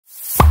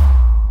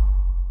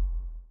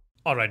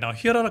Alright, now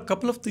here are a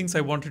couple of things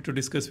I wanted to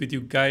discuss with you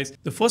guys.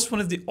 The first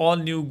one is the all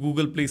new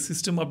Google Play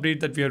system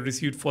update that we have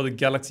received for the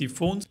Galaxy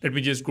phones. Let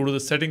me just go to the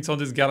settings on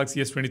this Galaxy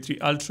S23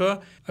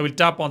 Ultra. I will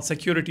tap on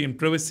security and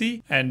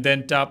privacy and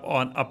then tap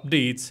on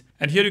updates.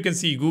 And here you can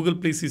see Google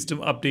Play system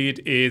update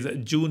is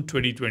June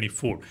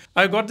 2024.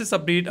 I got this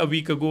update a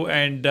week ago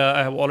and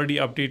I have already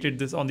updated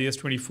this on the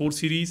S24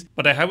 series,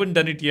 but I haven't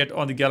done it yet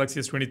on the Galaxy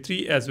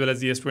S23 as well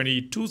as the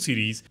S22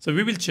 series. So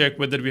we will check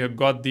whether we have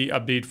got the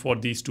update for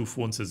these two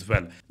phones as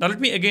well. Now let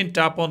me again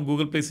tap on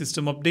Google Play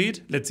system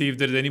update. Let's see if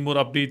there is any more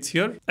updates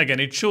here. Again,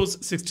 it shows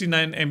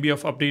 69 MB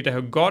of update I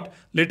have got.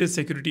 Latest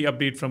security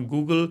update from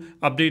Google.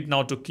 Update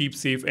now to keep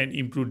safe and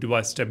improve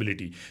device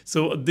stability.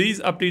 So these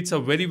updates are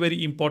very,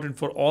 very important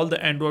for all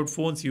the Android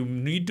phones. You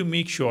need to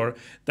make sure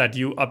that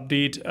you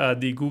update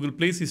the Google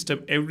Play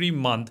system every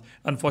month.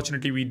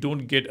 Unfortunately, we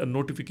don't get a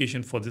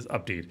notification for this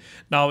update.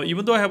 Now,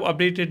 even though I have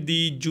updated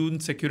the June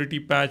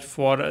security patch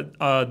for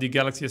the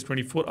Galaxy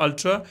S24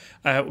 Ultra,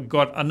 I have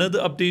got another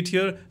update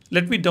here.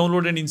 Let me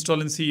download and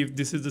install and see if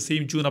this is the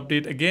same June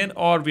update again,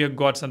 or we have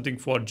got something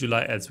for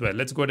July as well.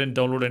 Let's go ahead and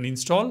download and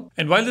install.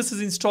 And while this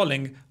is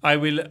installing, I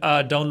will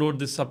download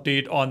this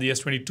update on the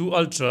S22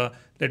 Ultra.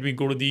 Let me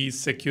go to the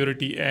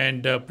security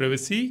and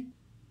privacy.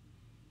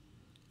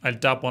 I'll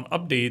tap on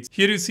updates.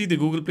 Here you see the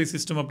Google Play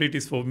system update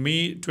is for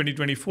May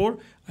 2024.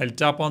 I'll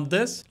tap on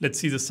this. Let's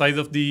see the size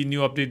of the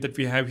new update that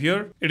we have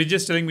here. It is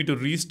just telling me to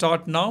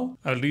restart now.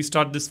 I'll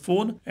restart this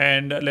phone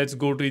and let's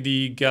go to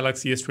the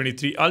Galaxy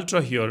S23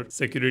 Ultra here.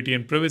 Security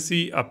and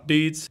privacy,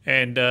 updates.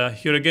 And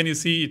here again you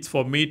see it's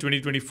for May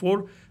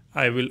 2024.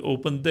 I will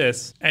open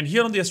this, and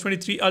here on the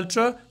S23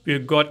 Ultra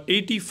we've got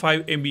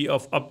 85 MB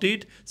of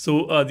update.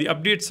 So the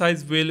update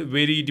size will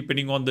vary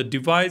depending on the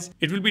device.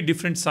 It will be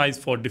different size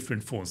for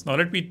different phones. Now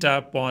let me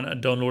tap on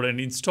download and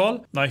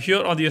install. Now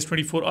here on the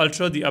S24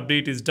 Ultra the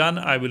update is done.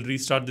 I will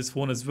restart this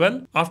phone as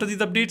well. After these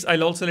updates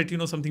I'll also let you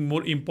know something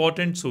more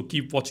important, so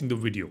keep watching the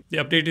video. The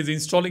update is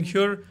installing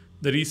here.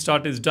 The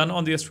restart is done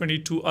on the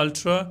S22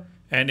 Ultra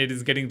and it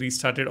is getting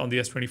restarted on the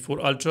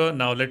S24 Ultra.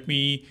 Now let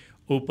me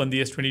open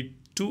the S22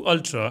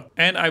 Ultra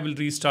and I will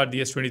restart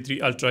the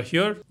S23 Ultra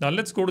here. Now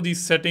let's go to the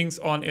settings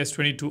on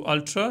S22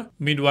 Ultra.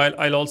 Meanwhile,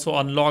 I'll also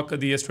unlock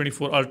the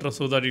S24 Ultra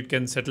so that it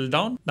can settle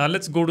down. Now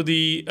let's go to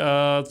the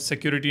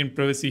security and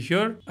privacy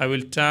here. I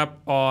will tap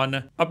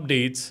on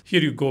updates.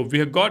 Here you go. We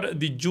have got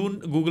the June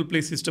Google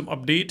Play system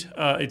update.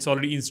 It's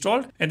already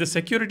installed, and the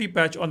security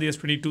patch on the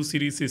S22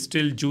 series is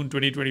still June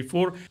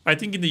 2024. I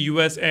think in the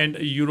US and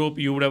Europe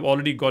you would have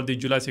already got the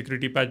July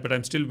security patch, but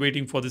I'm still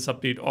waiting for this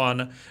update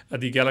on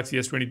the Galaxy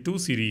S22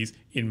 series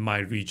in my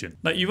region.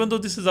 Now, even though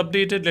this is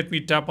updated, let me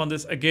tap on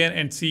this again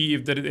and see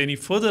if there is any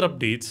further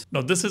updates.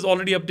 Now, this is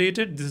already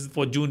updated. This is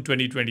for June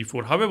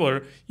 2024.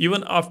 However,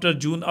 even after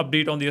June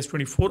update on the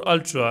S24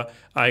 Ultra,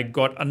 I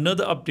got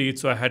another update,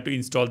 so I had to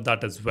install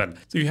that as well.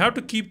 So you have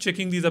to keep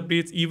checking these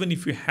updates even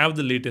if you have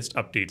the latest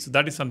updates. So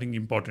that is something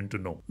important to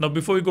know. Now,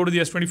 before we go to the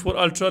S24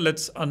 Ultra,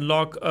 let's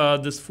unlock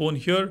this phone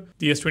here,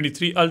 the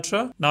S23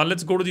 Ultra. Now,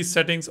 let's go to the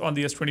settings on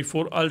the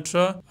S24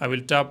 Ultra. I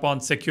will tap on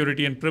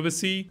security and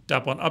privacy,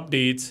 tap on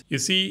updates. You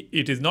see,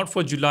 it is not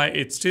for July,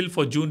 it's still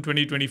for June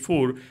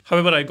 2024.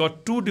 However, I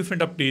got two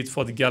different updates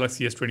for the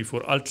Galaxy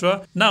S24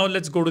 Ultra. Now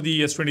let's go to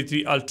the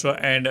S23 Ultra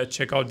and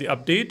check out the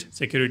update,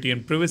 security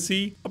and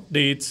privacy,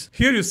 updates.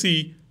 Here you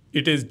see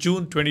it is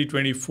June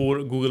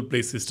 2024 Google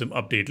Play system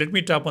update. Let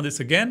me tap on this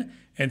again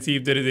and see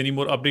if there is any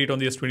more update on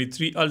the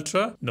S23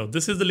 Ultra. No,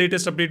 this is the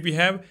latest update we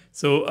have.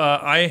 So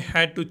I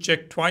had to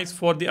check twice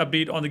for the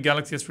update on the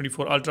Galaxy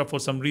S24 Ultra for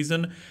some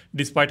reason.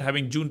 Despite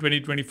having June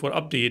 2024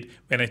 update,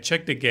 when I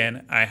checked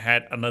again, I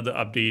had another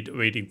update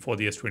waiting for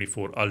the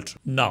S24 Ultra.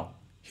 Now,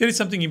 here is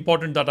something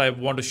important that I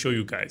want to show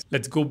you guys.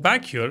 Let's go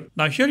back here.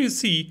 Now here you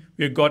see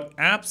we've got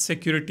app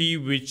security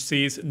which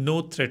says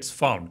no threats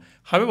found.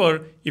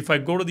 However, if I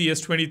go to the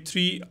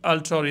S23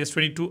 Ultra or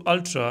S22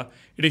 Ultra,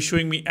 it is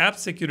showing me app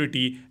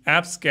security,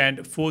 app scanned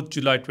 4th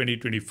July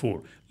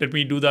 2024. Let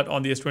me do that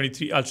on the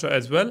S23 Ultra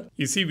as well.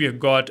 You see we have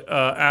got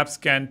app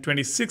scan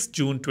 26th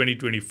June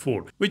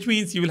 2024, which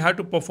means you will have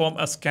to perform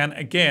a scan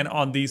again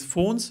on these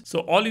phones. So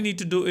all you need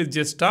to do is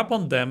just tap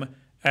on them.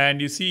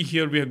 And you see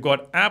here we have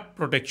got app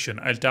protection.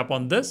 I'll tap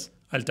on this.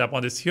 I'll tap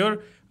on this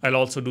here. I'll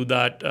also do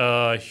that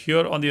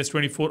here on the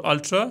S24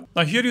 Ultra.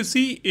 Now here you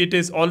see it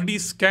is already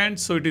scanned,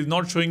 so it is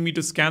not showing me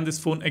to scan this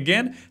phone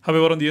again.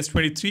 However, on the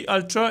S23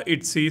 Ultra,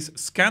 it says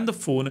scan the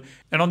phone.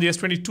 And on the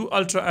S22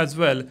 Ultra as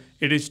well,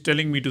 it is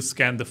telling me to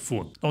scan the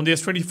phone. On the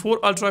S24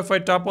 Ultra, if I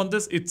tap on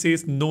this, it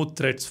says no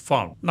threats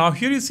found. Now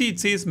here you see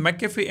it says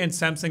McAfee and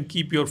Samsung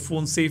keep your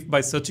phone safe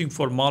by searching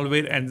for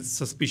malware and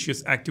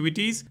suspicious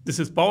activities. This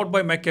is powered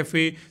by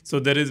McAfee. So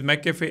there is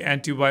McAfee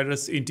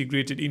antivirus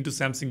integrated into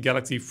Samsung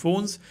Galaxy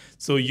phones.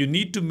 So you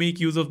need to make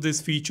use of this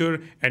feature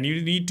and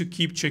you need to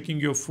keep checking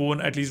your phone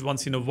at least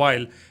once in a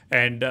while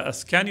and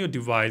scan your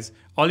device.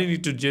 All you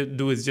need to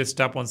do is just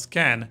tap on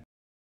scan.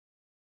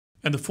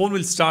 and the phone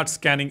will start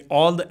scanning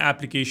all the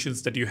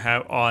applications that you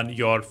have on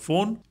your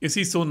phone. You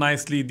see so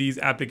nicely these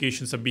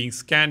applications are being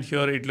scanned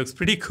here. It looks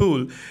pretty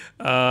cool.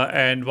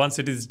 And once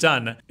it is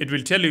done, it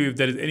will tell you if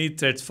there is any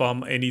threats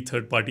from any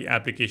third-party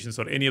applications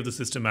or any of the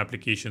system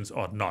applications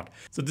or not.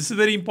 So this is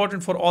very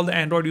important for all the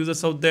Android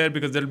users out there,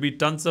 because there will be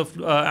tons of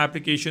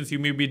applications you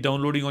may be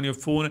downloading on your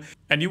phone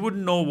and you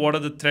wouldn't know what are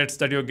the threats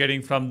that you're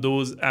getting from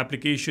those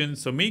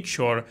applications. So make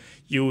sure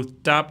you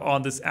tap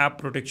on this app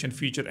protection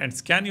feature and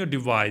scan your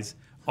device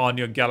on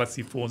your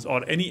Galaxy phones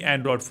or any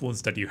Android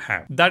phones that you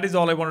have. That is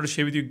all I wanted to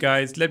share with you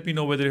guys. Let me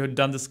know whether you have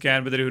done the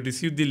scan, whether you have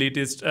received the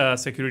latest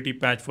security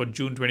patch for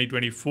June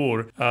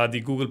 2024, the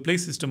Google Play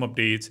system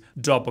updates.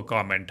 Drop a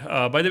comment.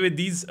 By the way,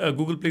 these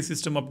Google Play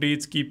system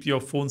updates keep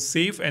your phone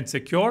safe and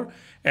secure,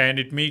 and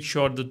it makes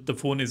sure that the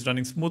phone is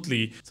running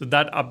smoothly. So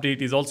that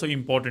update is also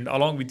important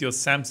along with your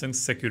Samsung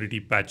security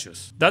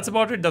patches. That's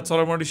about it. That's all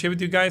I wanted to share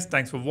with you guys.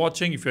 Thanks for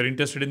watching. If you're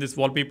interested in this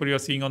wallpaper you're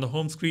seeing on the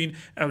home screen,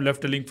 I've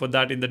left a link for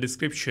that in the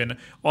description.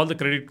 All the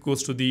credit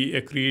goes to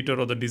the creator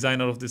or the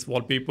designer of this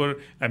wallpaper.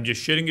 I'm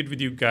just sharing it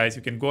with you guys.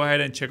 You can go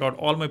ahead and check out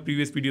all my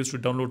previous videos to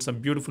download some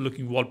beautiful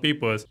looking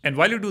wallpapers. And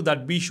while you do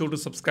that, be sure to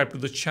subscribe to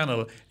the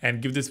channel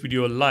and give this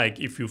video a like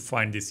if you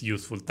find this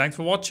useful. Thanks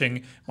for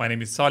watching. My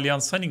name is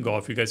Salyan signing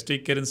off. You guys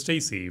take care and stay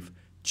safe.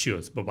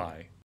 Cheers.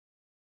 Bye-bye.